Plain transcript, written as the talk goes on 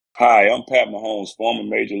Hi, I'm Pat Mahomes, former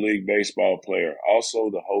Major League Baseball player,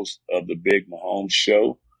 also the host of the Big Mahomes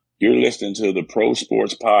Show. You're listening to the Pro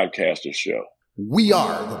Sports Podcaster Show. We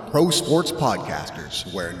are the Pro Sports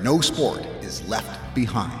Podcasters, where no sport is left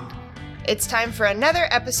behind. It's time for another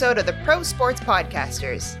episode of the Pro Sports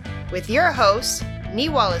Podcasters with your hosts, Nee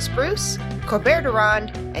Wallace Bruce, Corbert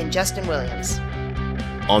Durand, and Justin Williams.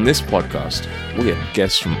 On this podcast, we have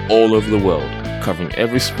guests from all over the world, covering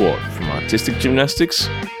every sport from artistic gymnastics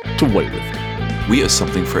to weightlifting. We have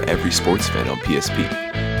something for every sports fan on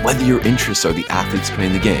PSP. Whether your interests are the athletes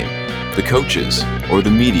playing the game, the coaches, or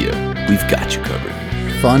the media, we've got you covered.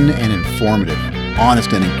 Fun and informative,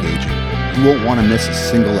 honest and engaging. You won't want to miss a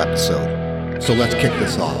single episode. So let's kick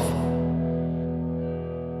this off.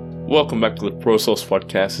 Welcome back to the Pro Sports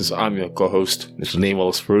Podcasters. I'm your co-host, Mr. Nee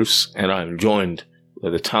Wallace Bruce, and I'm joined by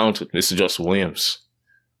the talented Mr. Justin Williams.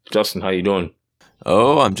 Justin, how you doing?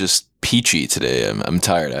 Oh, I'm just peachy today. I'm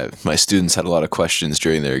tired. My students had a lot of questions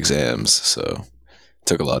during their exams, so it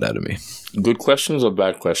took a lot out of me. Good questions or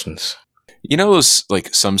bad questions? You know those,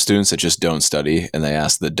 like, some students that just don't study and they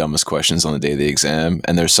ask the dumbest questions on the day of the exam,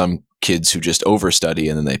 and there's some kids who just overstudy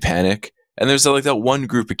and then they panic, and there's like that one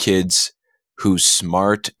group of kids who's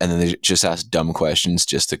smart and then they just ask dumb questions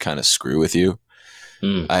just to kind of screw with you.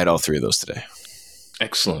 I had all three of those today.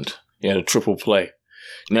 Excellent. You had a triple play.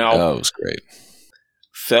 Now, Oh, it was great.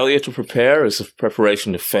 failure to prepare is a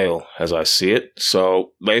preparation to fail, as I see it.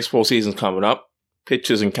 So, baseball season's coming up.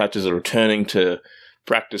 Pitchers and catchers are returning to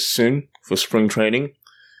practice soon for spring training.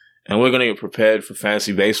 And we're going to get prepared for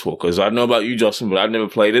fantasy baseball, because I don't know about you, Justin, but I've never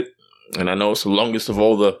played it. And I know it's the longest of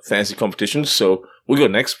all the fantasy competitions, so we got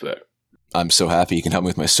an expert. I'm so happy you can help me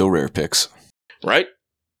with my so rare picks. Right?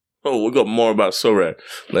 Oh, we'll got more about Sorare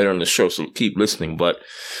later in the show, so keep listening. But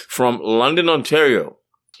from London, Ontario,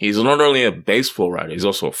 he's not only a baseball writer, he's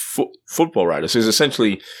also a football writer. So he's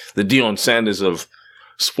essentially the Deion Sanders of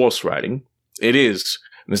sports writing. It is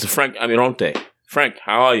Mr. Frank Amirante. Frank,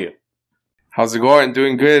 how are you? How's it going?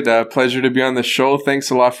 Doing good. Pleasure to be on the show.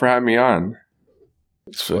 Thanks a lot for having me on.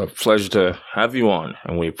 It's a pleasure to have you on,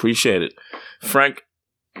 and we appreciate it. Frank,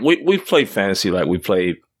 we've played fantasy, like we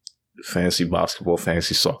played fantasy basketball,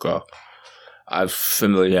 fantasy soccer. I have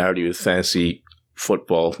familiarity with fantasy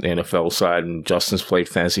football, the NFL side, and Justin's played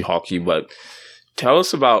fantasy hockey, but tell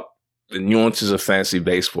us about the nuances of fantasy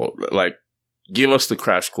baseball. Like, give us the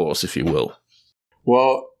crash course, if you will.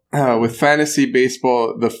 Well, with fantasy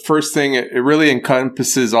baseball, the first thing, it really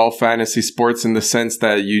encompasses all fantasy sports in the sense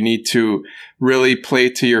that you need to really play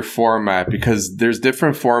to your format, because there's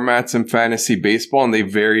different formats in fantasy baseball and they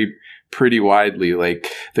vary pretty widely.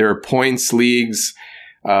 Like, there are points leagues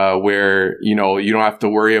where, you don't have to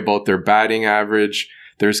worry about their batting average.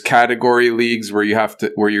 There's category leagues where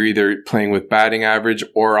you're either playing with batting average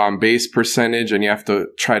or on base percentage, and you have to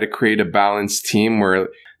try to create a balanced team where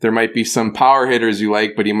there might be some power hitters you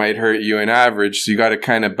like, but he might hurt you in average. So you got to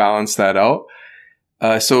kind of balance that out.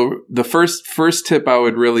 So the first tip I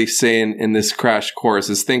would really say in this crash course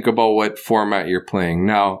is think about what format you're playing.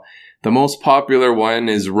 Now, the most popular one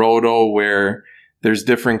is Roto, where there's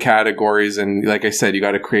different categories. And like I said, you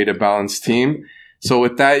got to create a balanced team. So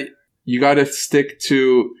with that, you got to stick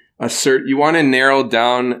to you want to narrow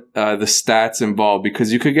down the stats involved,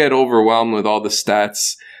 because you could get overwhelmed with all the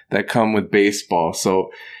stats that come with baseball. So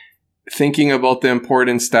thinking about the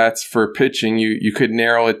important stats for pitching, you could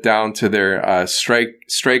narrow it down to their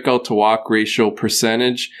strikeout to walk ratio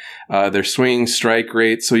percentage, their swinging strike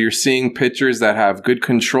rate. So you're seeing pitchers that have good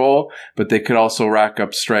control, but they could also rack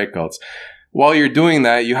up strikeouts. While you're doing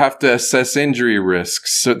that, you have to assess injury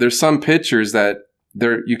risks. So there's some pitchers that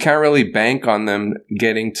you can't really bank on them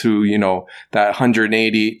getting to, that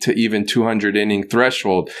 180 to even 200 inning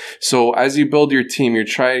threshold. So as you build your team, you're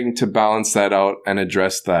trying to balance that out and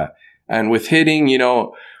address that. And with hitting, you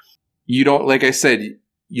don't, like I said,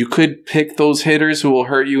 you could pick those hitters who will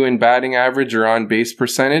hurt you in batting average or on base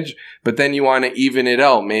percentage, but then you want to even it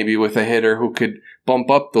out, maybe with a hitter who could bump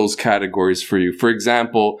up those categories for you. For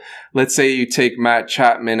example, let's say you take Matt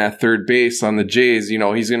Chapman at third base on the Jays,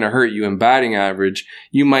 he's going to hurt you in batting average.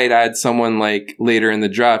 You might add someone like later in the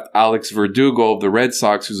draft, Alex Verdugo of the Red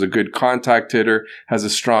Sox, who's a good contact hitter, has a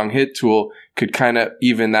strong hit tool, could kind of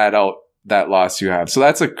even that out, that loss you have. So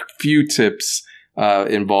that's a few tips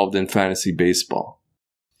involved in fantasy baseball.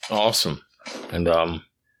 Awesome. And I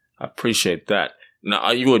appreciate that. Now,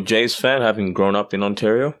 are you a Jays fan, having grown up in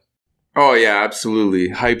Ontario? Oh, yeah, absolutely.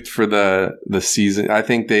 Hyped for the season. I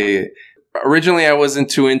think originally I wasn't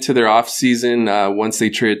too into their offseason once they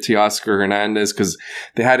traded Teoscar Hernandez because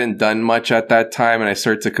they hadn't done much at that time, and I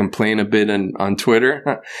started to complain a bit on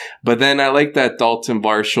Twitter. But then I like that Dalton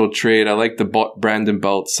Varsho trade. I like the Brandon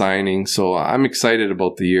Belt signing, so I'm excited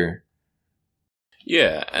about the year.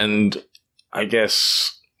 Yeah, and I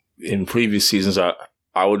guess in previous seasons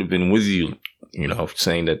I would have been with you,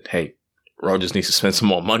 saying that, hey, Rogers needs to spend some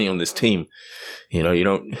more money on this team. You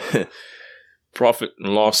don't profit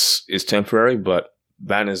and loss is temporary, but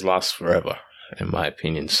banners last forever, in my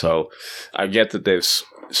opinion. So I get that they've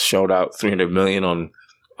shelled out $300 million on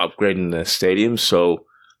upgrading the stadium. So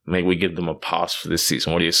maybe we give them a pass for this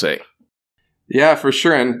season. What do you say? Yeah, for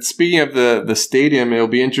sure. And speaking of the stadium, it'll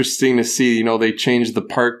be interesting to see, they changed the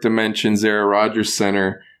park dimensions there at Rogers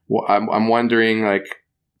Center. I'm wondering,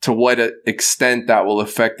 to what extent that will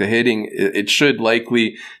affect the hitting. It should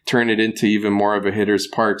likely turn it into even more of a hitter's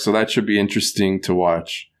park. So that should be interesting to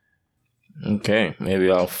watch. Okay. Maybe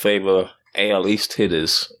I'll favor AL East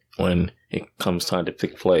hitters when it comes time to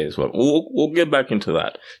pick players. But we'll get back into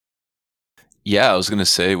that. Yeah, I was gonna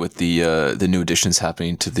say with the new additions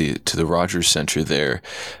happening to the Rogers Center there,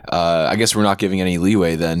 I guess we're not giving any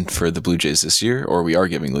leeway then for the Blue Jays this year, or we are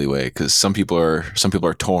giving leeway because some people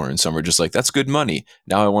are torn. Some are just like, that's good money.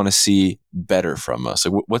 Now I want to see better from us.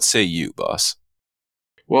 Like, what say you, boss?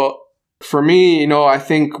 Well, for me, I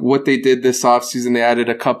think what they did this offseason, they added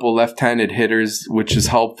a couple left-handed hitters, which is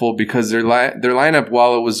helpful because their lineup,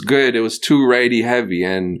 while it was good, it was too righty heavy,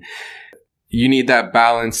 and you need that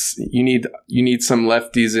balance. You need some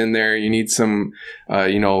lefties in there. You need some,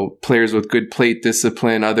 players with good plate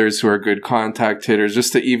discipline, others who are good contact hitters,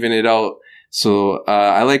 just to even it out. So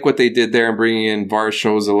I like what they did there in bringing in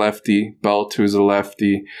Varsho as a lefty, Belt who's a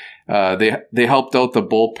lefty. They helped out the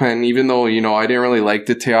bullpen, even though, I didn't really like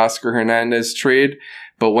the Teoscar Hernandez trade.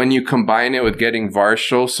 But when you combine it with getting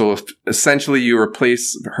Varsho, so if essentially you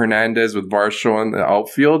replace Hernandez with Varsho in the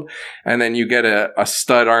outfield, and then you get a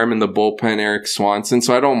stud arm in the bullpen, Eric Swanson.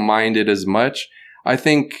 So I don't mind it as much. I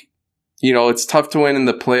think, it's tough to win in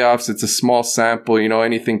the playoffs. It's a small sample.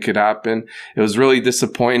 Anything could happen. It was really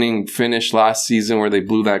disappointing finish last season where they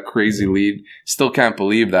blew that crazy lead. Still can't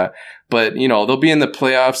believe that. But, they'll be in the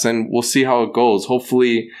playoffs and we'll see how it goes.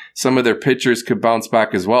 Hopefully some of their pitchers could bounce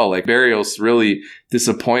back as well. Like Berrios really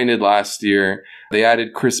disappointed last year. They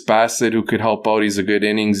added Chris Bassett who could help out. He's a good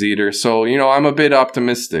innings eater. So, I'm a bit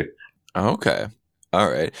optimistic. Okay.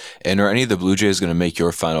 All right. And are any of the Blue Jays going to make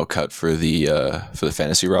your final cut for the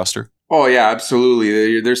fantasy roster? Oh, yeah,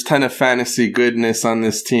 absolutely. There's a ton of fantasy goodness on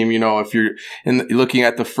this team. If you're looking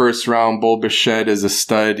at the first round, Bo Bichette is a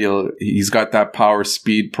stud. He's got that power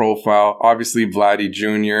speed profile. Obviously, Vladdy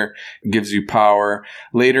Jr. gives you power.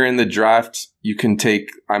 Later in the draft, you can take,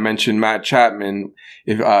 I mentioned Matt Chapman.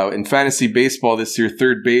 If in fantasy baseball this year,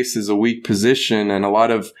 third base is a weak position, and a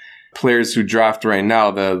lot of players who draft right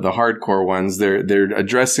now, the hardcore ones, they're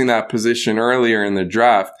addressing that position earlier in the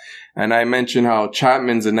draft. And I mentioned how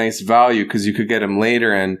Chapman's a nice value because you could get him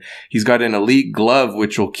later, and he's got an elite glove,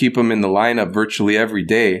 which will keep him in the lineup virtually every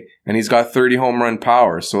day. And he's got 30 home run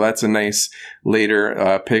power. So that's a nice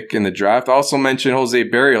later pick in the draft. I also mentioned Jose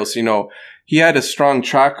Berrios. He had a strong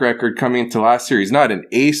track record coming into last year. He's not an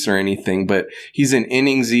ace or anything, but he's an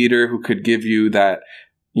innings eater who could give you that,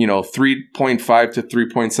 3.5 to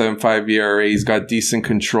 3.75 ERA. He's got decent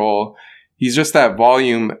control. He's just that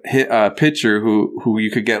volume pitcher who you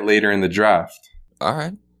could get later in the draft. All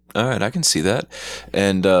right, I can see that.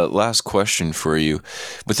 And last question for you.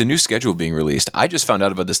 With the new schedule being released, I just found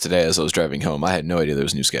out about this today as I was driving home. I had no idea there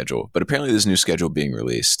was a new schedule, but apparently there's a new schedule being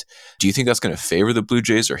released. Do you think that's going to favor the Blue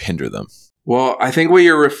Jays or hinder them? Well, I think what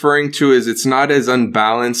you're referring to is it's not as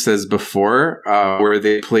unbalanced as before, where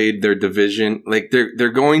they played their division. Like they're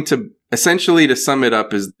going to, essentially to sum it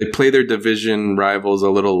up, is they play their division rivals a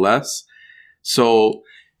little less. So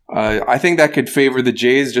I think that could favor the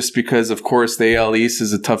Jays just because, of course, the AL East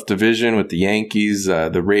is a tough division with the Yankees,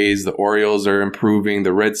 the Rays, the Orioles are improving.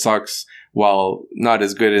 The Red Sox, while not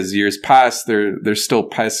as good as years past, they're still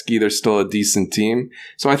pesky. They're still a decent team.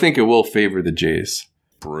 So I think it will favor the Jays.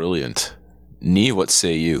 Brilliant. Nee, what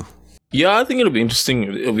say you? Yeah, I think it'll be interesting.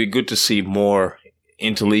 It'll be good to see more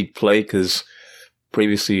interleague play because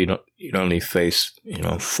previously you'd only face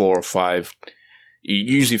 4 or 5. You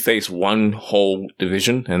usually face one whole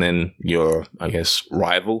division and then your, I guess,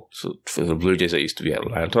 rival. So for the Blue Jays, that used to be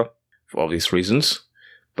Atlanta for obvious reasons.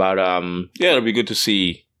 But it'll be good to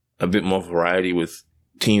see a bit more variety with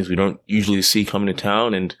teams we don't usually see coming to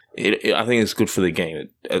town. And I think it's good for the game.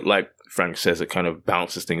 Like Frank says, it kind of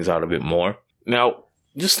balances things out a bit more. Now,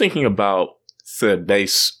 just thinking about third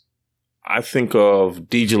base, I think of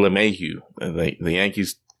DJ LeMahieu, the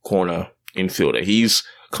Yankees corner infielder. He's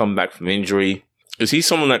come back from injury. Is he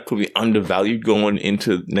someone that could be undervalued going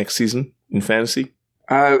into next season in fantasy?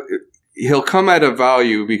 He'll come at a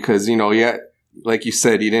value because, like you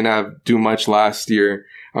said, he didn't do much last year.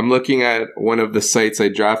 I'm looking at one of the sites I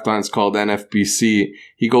draft on. It's called NFBC.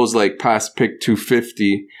 He goes like past pick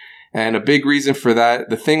 250. And a big reason for that,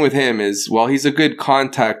 the thing with him is, while he's a good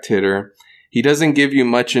contact hitter, he doesn't give you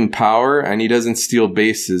much in power and he doesn't steal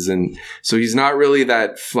bases. And so he's not really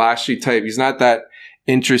that flashy type. He's not that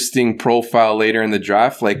interesting profile later in the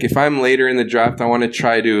draft. Like if I'm later in the draft, I want to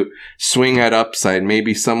try to swing at upside,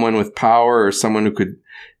 maybe someone with power or someone who could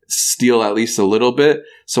steal at least a little bit.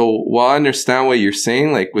 So while I understand what you're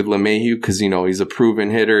saying, like with LeMahieu, because, he's a proven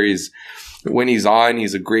hitter, when he's on,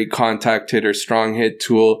 he's a great contact hitter, strong hit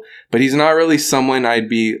tool, but he's not really someone I'd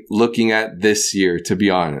be looking at this year, to be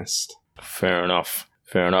honest. Fair enough.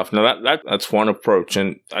 Now that's one approach.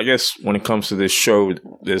 And I guess when it comes to this show,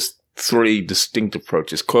 there's three distinct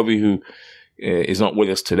approaches. Kobe, who is not with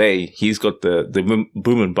us today, he's got the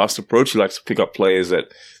boom and bust approach. He likes to pick up players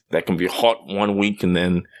that can be hot one week and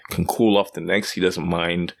then can cool off the next. He doesn't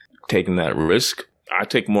mind taking that risk. I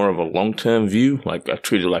take more of a long-term view. Like I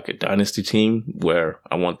treat it like a dynasty team where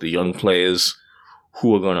I want the young players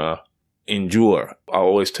who are going to endure. I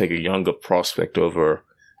always take a younger prospect over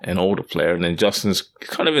an older player. And then Justin's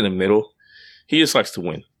kind of in the middle. He just likes to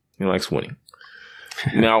win. He likes winning.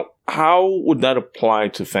 Now, how would that apply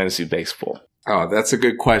to fantasy baseball? Oh, that's a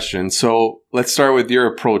good question. So let's start with your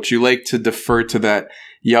approach. You like to defer to that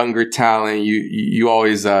younger talent. You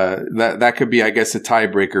always, that could be, I guess, a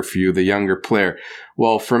tiebreaker for you, the younger player.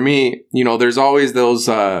 Well, for me, there's always those,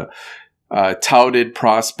 touted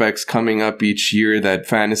prospects coming up each year that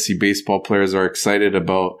fantasy baseball players are excited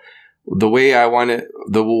about. The way I want it,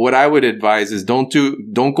 what I would advise is don't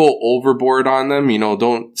go overboard on them.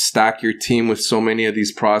 Don't stack your team with so many of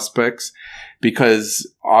these prospects,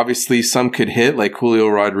 because obviously some could hit, like Julio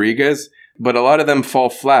Rodriguez, but a lot of them fall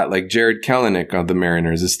flat, like Jared Kelenic of the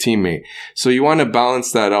Mariners, his teammate. So you want to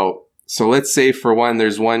balance that out. So let's say for one,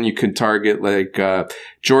 there's one you could target, like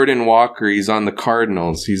Jordan Walker. He's on the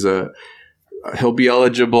Cardinals. He'll be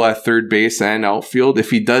eligible at third base and outfield.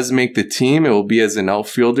 If he does make the team, it will be as an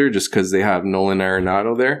outfielder just because they have Nolan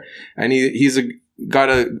Arenado there. And he's got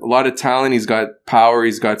a lot of talent. He's got power.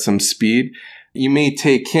 He's got some speed. You may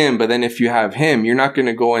take him, but then if you have him, you're not going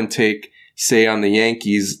to go and take, say, on the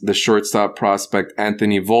Yankees, the shortstop prospect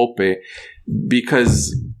Anthony Volpe,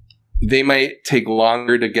 because they might take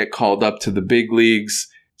longer to get called up to the big leagues.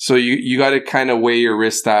 So you got to kind of weigh your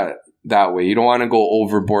risk that way. You don't want to go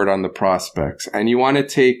overboard on the prospects. And you want to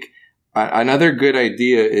take, another good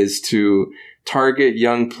idea is to target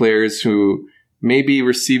young players who maybe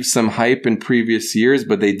received some hype in previous years,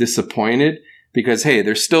 but they disappointed because, hey,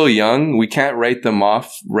 they're still young. We can't write them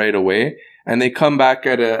off right away. And they come back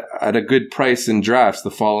at a good price in drafts the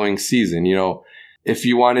following season. If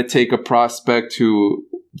you want to take a prospect who,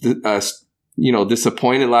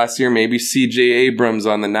 disappointed last year, maybe CJ Abrams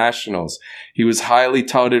on the Nationals. He was highly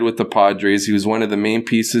touted with the Padres. He was one of the main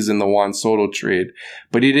pieces in the Juan Soto trade,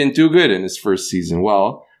 but he didn't do good in his first season.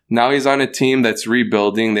 Well, now he's on a team that's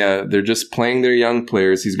rebuilding. They're just playing their young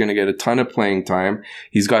players. He's going to get a ton of playing time.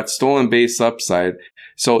 He's got stolen base upside.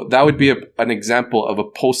 So that would be an example of a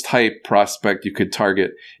post-hype prospect you could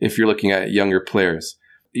target if you're looking at younger players.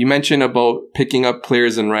 You mentioned about picking up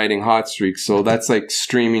players and riding hot streaks. So that's like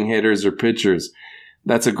streaming hitters or pitchers.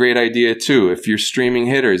 That's a great idea too. If you're streaming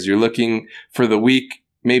hitters, you're looking for the week.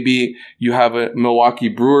 Maybe you have a Milwaukee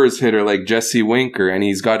Brewers hitter like Jesse Winker, and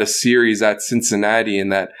he's got a series at Cincinnati in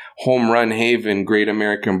that home run haven, Great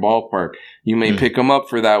American Ballpark. You may pick him up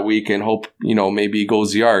for that week and hope, maybe he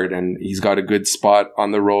goes yard and he's got a good spot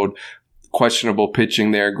on the road. Questionable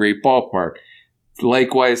pitching there, great ballpark.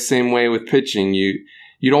 Likewise, same way with pitching.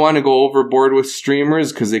 You don't want to go overboard with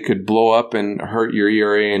streamers because they could blow up and hurt your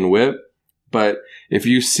ERA and WHIP. But if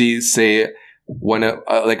you see, say,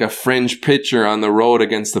 like a fringe pitcher on the road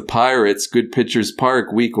against the Pirates, good pitchers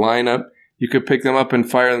park, weak lineup, you could pick them up and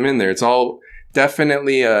fire them in there. It's all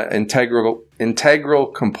definitely an integral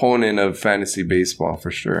component of fantasy baseball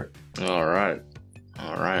for sure. All right.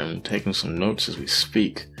 I'm taking some notes as we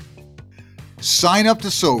speak. Sign up to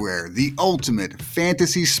SoRare, the ultimate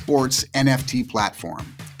fantasy sports NFT platform.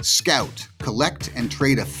 Scout, collect, and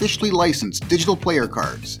trade officially licensed digital player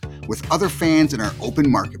cards with other fans in our open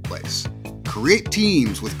marketplace. Create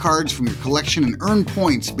teams with cards from your collection and earn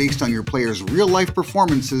points based on your players' real-life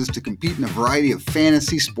performances to compete in a variety of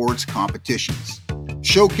fantasy sports competitions.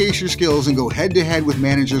 Showcase your skills and go head-to-head with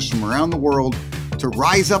managers from around the world to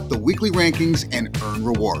rise up the weekly rankings and earn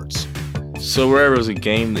rewards. SoRare is a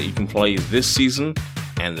game that you can play this season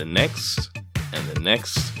and the next, and the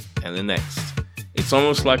next, and the next. It's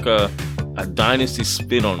almost like a dynasty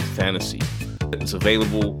spin on fantasy. It's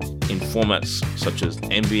available in formats such as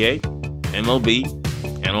NBA,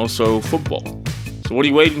 MLB, and also football. So what are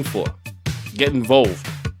you waiting for? Get involved.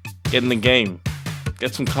 Get in the game.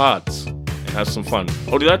 Get some cards and have some fun.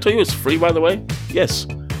 Oh, did I tell you it's free, by the way? Yes.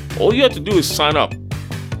 All you have to do is sign up,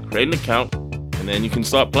 create an account, and then you can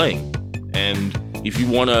start playing. And if you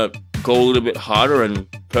want to go a little bit harder and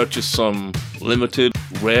purchase some limited,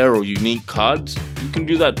 rare, or unique cards, you can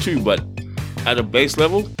do that too. But at a base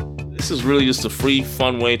level, this is really just a free,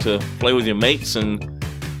 fun way to play with your mates and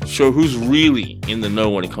show who's really in the know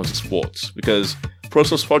when it comes to sports. Because Pro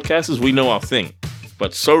Sports Podcasters, we know our thing.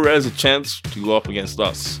 But So Rare is a chance to go up against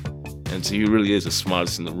us and see who really is the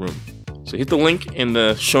smartest in the room. So hit the link in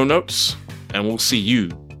the show notes and we'll see you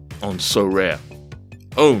on So Rare.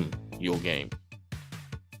 Own your game.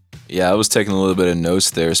 Yeah, I was taking a little bit of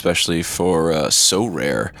notes there, especially for So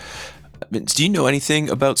Rare. Do you know anything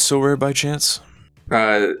about So Rare by chance?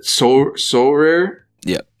 So Rare?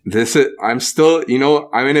 Yeah. I'm still,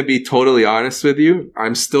 I'm going to be totally honest with you.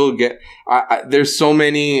 I'm still there's so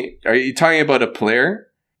many. Are you talking about a player?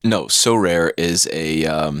 No, So Rare is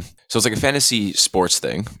so it's like a fantasy sports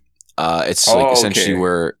thing. It's like essentially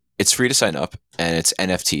where it's free to sign up and it's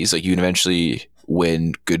NFTs. Like you can eventually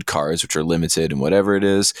win good cards, which are limited and whatever it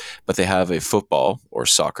is, but they have a football or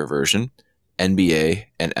soccer version, NBA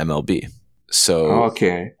and MLB. So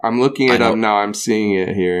okay, I'm looking it up now. I'm seeing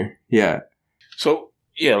it here. Yeah. So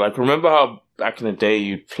yeah, like remember how back in the day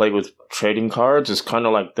you played with trading cards? It's kind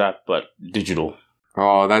of like that, but digital.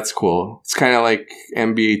 Oh, that's cool. It's kind of like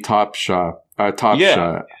NBA Top Shot.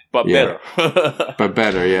 Shot. But better. But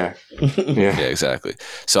better, yeah. Yeah, exactly.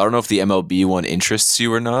 So I don't know if the MLB one interests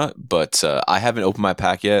you or not, but I haven't opened my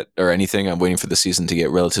pack yet or anything. I'm waiting for the season to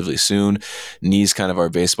get relatively soon. Nee's kind of our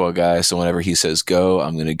baseball guy, so whenever he says go,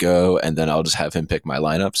 I'm going to go, and then I'll just have him pick my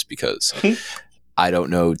lineups because I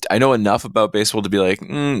don't know. I know enough about baseball to be like,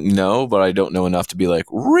 no, but I don't know enough to be like,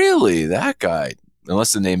 really, that guy?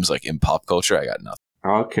 Unless the name's like in pop culture, I got nothing.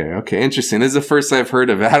 Okay, interesting. This is the first I've heard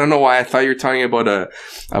of it. I don't know why I thought you were talking about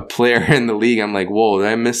a player in the league. I'm like, whoa, did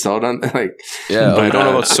I miss out on that? Like, yeah, but I don't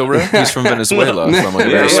know about So Rare. He's from Venezuela, from like a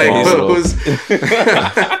very small little.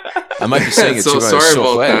 I might be saying it so too. Sorry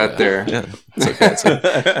about that there. Yeah, it's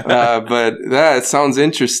okay. But that sounds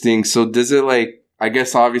interesting. So does it I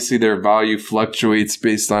guess obviously their value fluctuates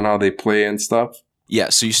based on how they play and stuff? Yeah,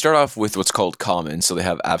 so you start off with what's called common, so they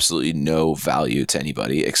have absolutely no value to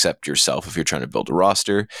anybody except yourself if you're trying to build a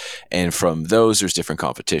roster. And from those, there's different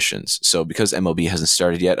competitions. So because MLB hasn't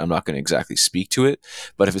started yet, I'm not going to exactly speak to it.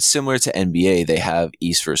 But if it's similar to NBA, they have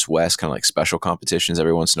East versus West, kind of like special competitions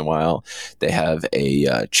every once in a while. They have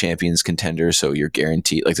a champions contender, so you're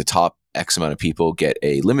guaranteed, like the top X amount of people get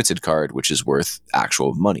a limited card, which is worth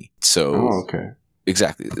actual money. So,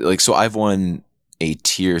 exactly. So I've won a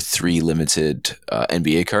tier 3 limited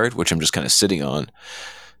NBA card, which I'm just kind of sitting on,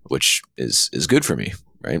 which is good for me,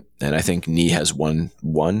 right? And I think Nee has won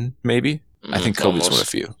one, maybe. I think Kobe's won a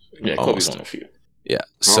few. Yeah, Kobe's won a few. Yeah.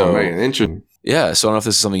 So interesting. Yeah, so I don't know if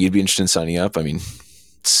this is something you'd be interested in signing up. I mean,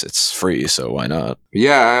 it's free, so why not?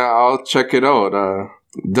 Yeah, I'll check it out.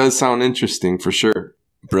 It does sound interesting for sure.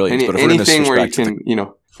 Brilliant. But if anything where you can,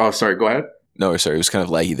 Oh, sorry. Go ahead. No, sorry. It was kind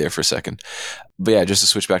of laggy there for a second. But yeah, just to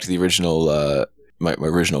switch back to the original. My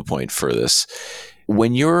original point for this.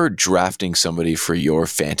 When you're drafting somebody for your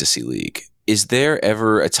fantasy league, is there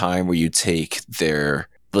ever a time where you take their,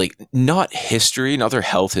 not history, not their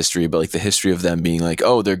health history, but the history of them being like,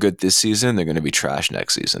 oh, they're good this season, they're going to be trash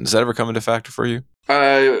next season? Does that ever come into factor for you?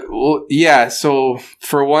 Well, yeah. So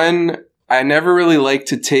for one, I never really like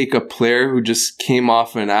to take a player who just came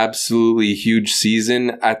off an absolutely huge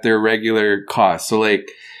season at their regular cost. So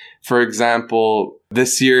for example,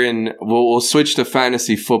 this year we'll switch to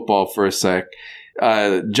fantasy football for a sec.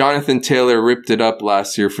 Jonathan Taylor ripped it up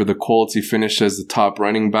last year for the Colts. He finished as the top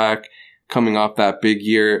running back coming off that big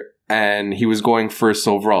year, and he was going first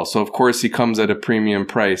overall. So of course he comes at a premium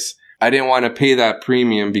price. I didn't want to pay that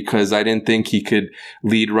premium because I didn't think he could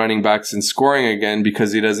lead running backs in scoring again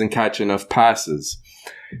because he doesn't catch enough passes.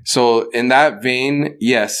 So in that vein,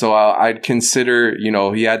 yes. So I'd consider,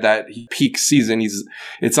 he had that peak season.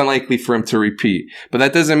 It's unlikely for him to repeat, but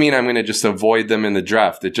that doesn't mean I'm going to just avoid them in the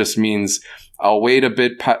draft. It just means I'll wait a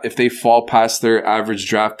bit. If they fall past their average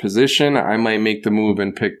draft position, I might make the move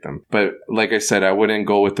and pick them. But like I said, I wouldn't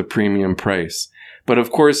go with the premium price. But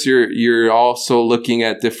of course, you're also looking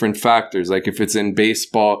at different factors. Like if it's in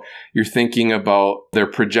baseball, you're thinking about their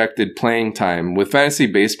projected playing time. With fantasy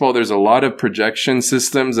baseball, there's a lot of projection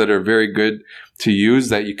systems that are very good to use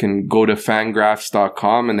that you can go to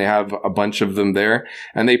fangraphs.com, and they have a bunch of them there.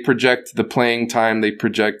 And they project the playing time. They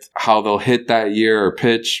project how they'll hit that year or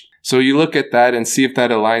pitch. So you look at that and see if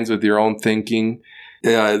that aligns with your own thinking.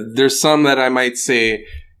 There's some that I might say,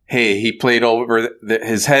 hey, he played over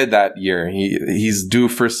his head that year. He's due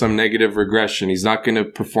for some negative regression. He's not going to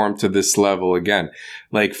perform to this level again.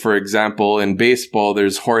 Like, for example, in baseball,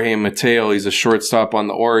 there's Jorge Mateo. He's a shortstop on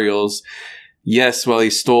the Orioles. Yes, well,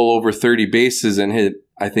 he stole over 30 bases and hit,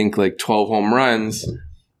 I think, like 12 home runs.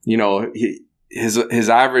 You know, his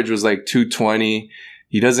average was like 220.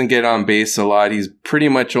 He doesn't get on base a lot. He's pretty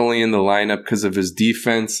much only in the lineup because of his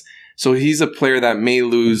defense. So he's a player that may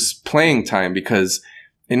lose playing time because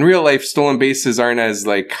in real life, stolen bases aren't as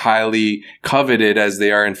like highly coveted as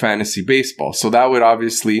they are in fantasy baseball. So that would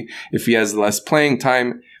obviously, if he has less playing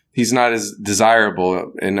time, he's not as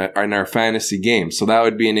desirable in our fantasy game. So that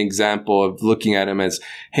would be an example of looking at him as,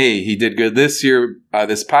 hey, he did good this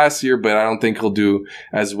past year, but I don't think he'll do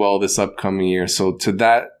as well this upcoming year. So to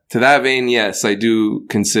that vein, yes, I do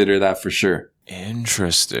consider that for sure.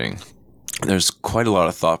 Interesting. There's quite a lot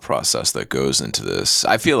of thought process that goes into this.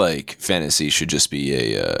 I feel like fantasy should just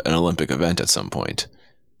be an Olympic event at some point.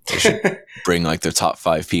 They should bring like their top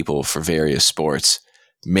 5 people for various sports,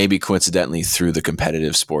 maybe coincidentally through the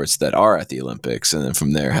competitive sports that are at the Olympics, and then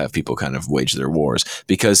from there have people kind of wage their wars.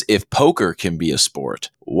 Because if poker can be a sport,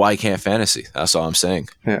 why can't fantasy? That's all I'm saying.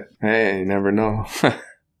 Yeah. Hey, you never know.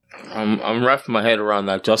 I'm wrapping my head around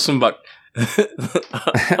that, Justin, but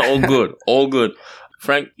all good.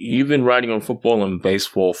 Frank, you've been writing on football and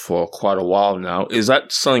baseball for quite a while now. Is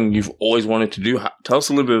that something you've always wanted to do? Tell us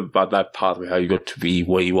a little bit about that pathway, how you got to be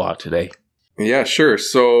where you are today. Yeah, sure.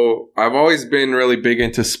 So I've always been really big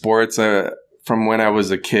into sports from when I was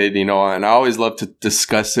a kid, you know, and I always loved to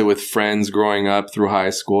discuss it with friends growing up through high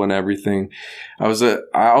school and everything. I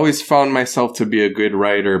always found myself to be a good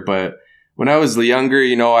writer, but when I was younger,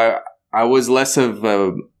 you know, I was less of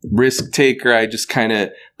a risk taker. I just kind of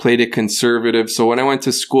played it conservative. So when I went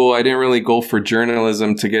to school, I didn't really go for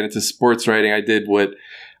journalism to get into sports writing. I did what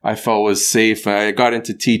I felt was safe. I got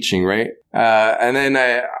into teaching, right? And then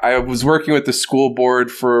I was working with the school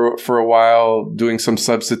board for a while, doing some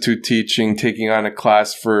substitute teaching, taking on a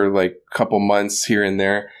class for like a couple months here and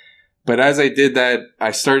there. But as I did that, I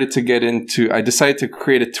decided to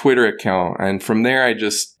create a Twitter account. And from there, I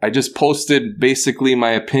just posted basically my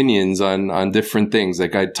opinions on different things.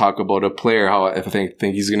 Like I'd talk about a player, how I think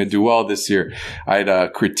he's going to do well this year.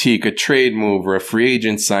 I'd critique a trade move or a free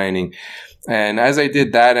agent signing. And as I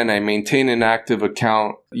did that and I maintained an active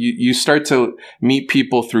account, you start to meet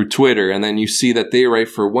people through Twitter, and then you see that they write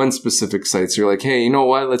for one specific site. So you're like, hey, you know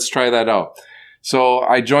what? Let's try that out. So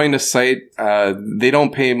I joined a site. They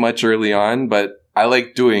don't pay much early on, but I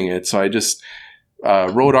like doing it. So I just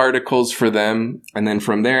wrote articles for them. And then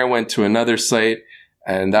from there, I went to another site,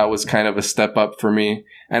 and that was kind of a step up for me.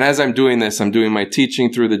 And as I'm doing this, I'm doing my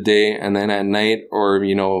teaching through the day. And then at night or,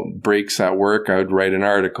 you know, breaks at work, I would write an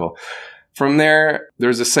article. From there,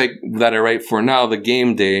 there's a site that I write for now, The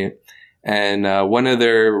Game Day. And one of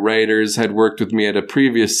their writers had worked with me at a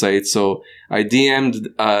previous site. So I DM'd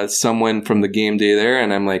someone from The Game Day there,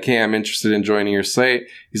 and I'm like, hey, I'm interested in joining your site.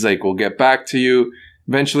 He's like, we'll get back to you.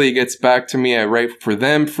 Eventually he gets back to me. I write for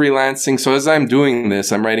them freelancing. So as I'm doing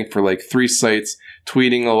this, I'm writing for like 3 sites,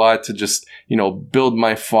 tweeting a lot to just, you know, build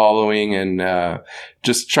my following and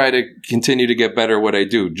just try to continue to get better at what I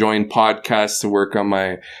do. Join podcasts to work on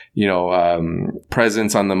my, you know,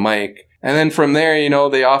 presence on the mic. And then from there, you know,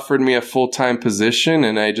 they offered me a full-time position,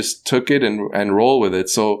 and I just took it and roll with it.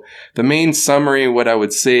 So the main summary, what I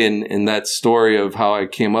would say in that story of how I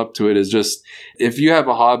came up to it is just, if you have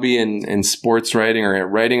a hobby in sports writing or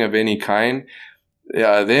writing of any kind,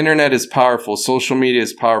 the internet is powerful. Social media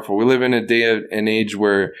is powerful. We live in a day and age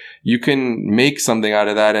where you can make something out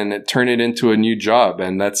of that and turn it into a new job.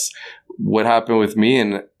 And that's what happened with me.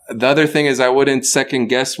 And the other thing is I wouldn't second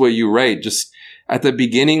guess what you write. Just at the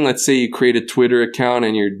beginning, let's say you create a Twitter account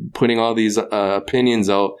and you're putting all these opinions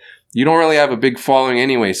out. You don't really have a big following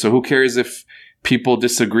anyway. So who cares if people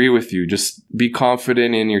disagree with you? Just be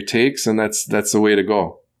confident in your takes, and that's the way to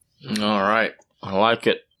go. All right. I like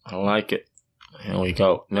it. Here we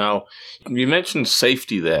go. Now, you mentioned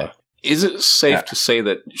safety there. Is it safe to say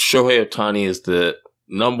that Shohei Ohtani is the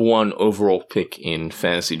number 1 overall pick in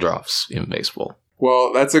fantasy drafts in baseball?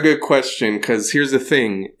 Well, that's a good question, because here's the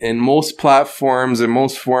thing. In most platforms and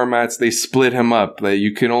most formats, they split him up. Like,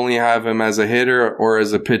 you can only have him as a hitter or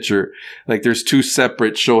as a pitcher. Like, there's 2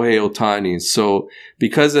 separate Shohei Ohtanis. So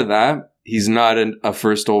because of that, he's not a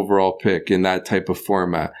first overall pick in that type of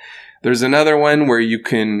format. There's another one where you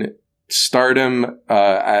can start him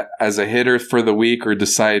as a hitter for the week or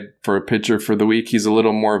decide for a pitcher for the week. He's a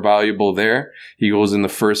little more valuable there. He goes in the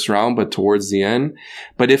first round, but towards the end.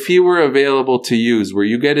 But if he were available to use, where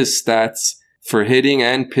you get his stats for hitting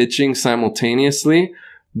and pitching simultaneously,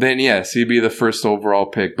 then yes, he'd be the first overall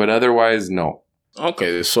pick. But otherwise, no.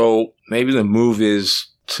 Okay, so maybe the move is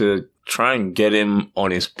to try and get him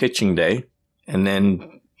on his pitching day, and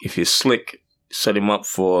then if you're slick, set him up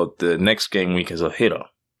for the next game week as a hitter.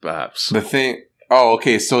 Perhaps. The thing... Oh,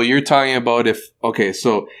 okay. So you're talking about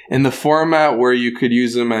so in the format where you could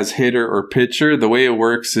use them as hitter or pitcher, the way it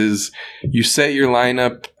works is you set your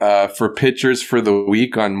lineup for pitchers for the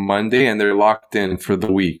week on Monday, and they're locked in for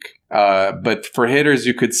the week. But for hitters,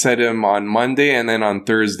 you could set them on Monday and then on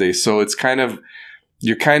Thursday. So it's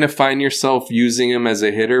you kind of find yourself using him as a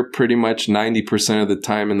hitter pretty much 90% of the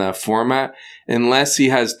time in that format, unless he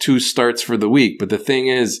has 2 starts for the week. But the thing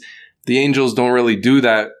is, the Angels don't really do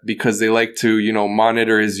that because they like to,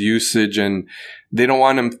 monitor his usage, and they don't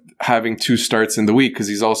want him having 2 starts in the week because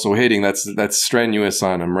he's also hitting. That's strenuous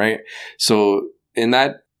on him, right? So in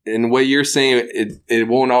what you're saying, it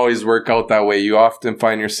won't always work out that way. You often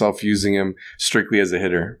find yourself using him strictly as a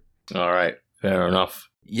hitter. All right. Fair enough.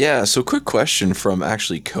 Yeah, so quick question from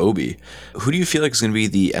actually Kobe. Who do you feel like is going to be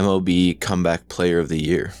the MLB Comeback Player of the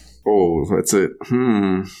Year? Oh, that's a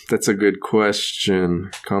good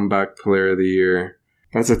question. Comeback Player of the Year.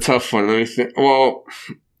 That's a tough one. Let me think. Well,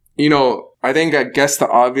 I guess the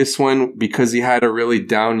obvious one, because he had a really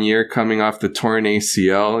down year coming off the torn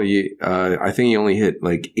ACL. I think he only hit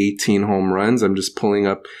like 18 home runs. I'm just pulling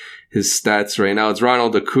up his stats right now. It's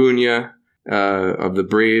Ronald Acuna of the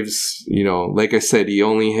Braves. Like I said, he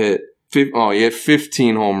only hit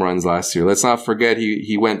 15 home runs last year. Let's not forget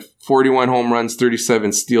he went 41 home runs,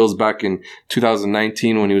 37 steals back in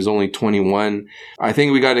 2019 when he was only 21. I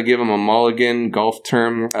think we got to give him a mulligan golf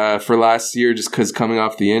term for last year, just because coming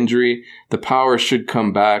off the injury, the power should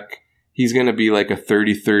come back. He's going to be like a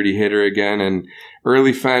 30-30 hitter again, and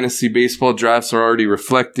early fantasy baseball drafts are already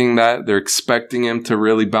reflecting that. They're expecting him to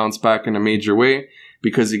really bounce back in a major way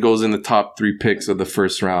because he goes in the top 3 picks of the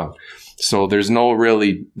first round. So there's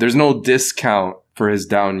no discount for his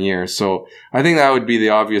down year. So I think that would be the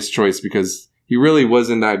obvious choice because he really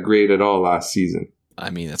wasn't that great at all last season.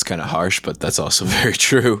 I mean, that's kind of harsh, but that's also very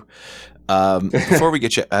true. Before we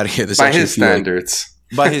get you out of here, by his standards.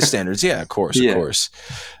 By his standards, yeah, of course, of course.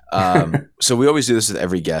 So we always do this with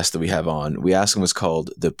every guest that we have on. We ask them what's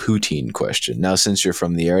called the poutine question. Now, since you're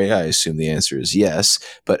from the area, I assume the answer is yes.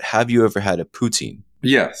 But have you ever had a poutine?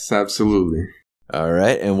 Yes, absolutely. All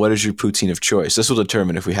right. And what is your poutine of choice? This will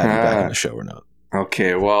determine if we have you back on the show or not.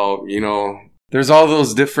 Okay. Well, there's all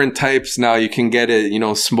those different types now. You can get it,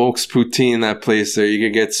 smokes poutine, that place there. You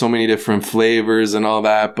can get so many different flavors and all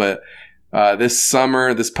that. But this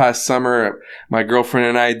past summer, my girlfriend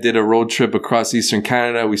and I did a road trip across Eastern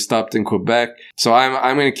Canada. We stopped in Quebec. So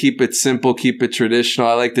I'm going to keep it simple, keep it traditional.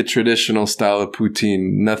 I like the traditional style of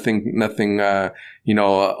poutine. Nothing,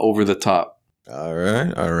 over the top. All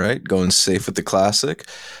right. Going safe with the classic.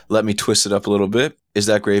 Let me twist it up a little bit. Is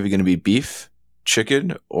that gravy going to be beef,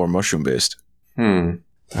 chicken, or mushroom based?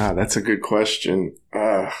 That's a good question.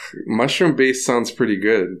 Mushroom based sounds pretty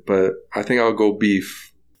good, but I think I'll go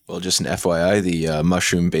beef. Well, just an FYI, the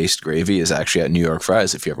mushroom based gravy is actually at New York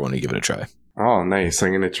Fries if you ever want to give it a try. Oh, nice.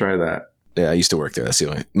 I'm going to try that. Yeah, I used to work there. That's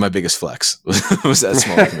my biggest flex was that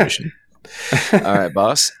small information. All right,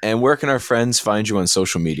 boss. And where can our friends find you on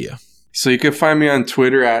social media? So you can find me on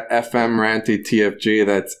Twitter at FMRanteTFJ.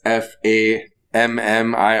 That's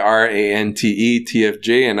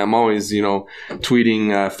FAMMIRANTE and I'm always,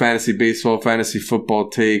 tweeting fantasy baseball, fantasy football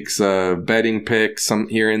takes, betting picks, some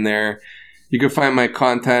here and there. You can find my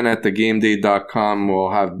content at thegameday.com.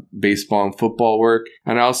 We'll have baseball and football work.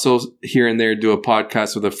 And I also here and there do a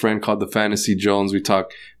podcast with a friend called The Fantasy Jones. We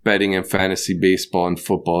talk betting and fantasy baseball and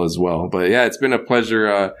football as well. But yeah, it's been a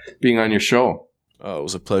pleasure being on your show. Oh, it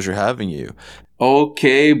was a pleasure having you.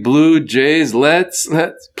 Okay, Blue Jays, let's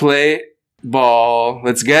play ball.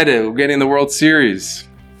 Let's get it. We're getting the World Series.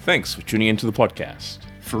 Thanks for tuning into the podcast.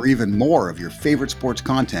 For even more of your favorite sports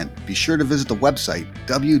content, be sure to visit the website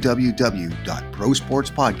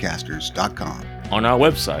www.prosportspodcasters.com. On our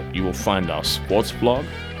website, you will find our sports blog,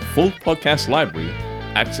 full podcast library,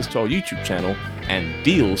 access to our YouTube channel, and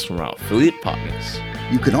deals from our affiliate partners.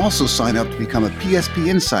 You can also sign up to become a PSP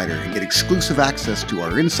Insider and get exclusive access to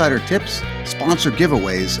our insider tips, sponsor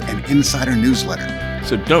giveaways, and insider newsletter.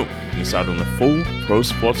 So don't miss out on the full Pro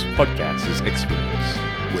Sports Podcasters experience,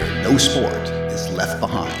 where no sport is left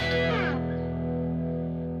behind.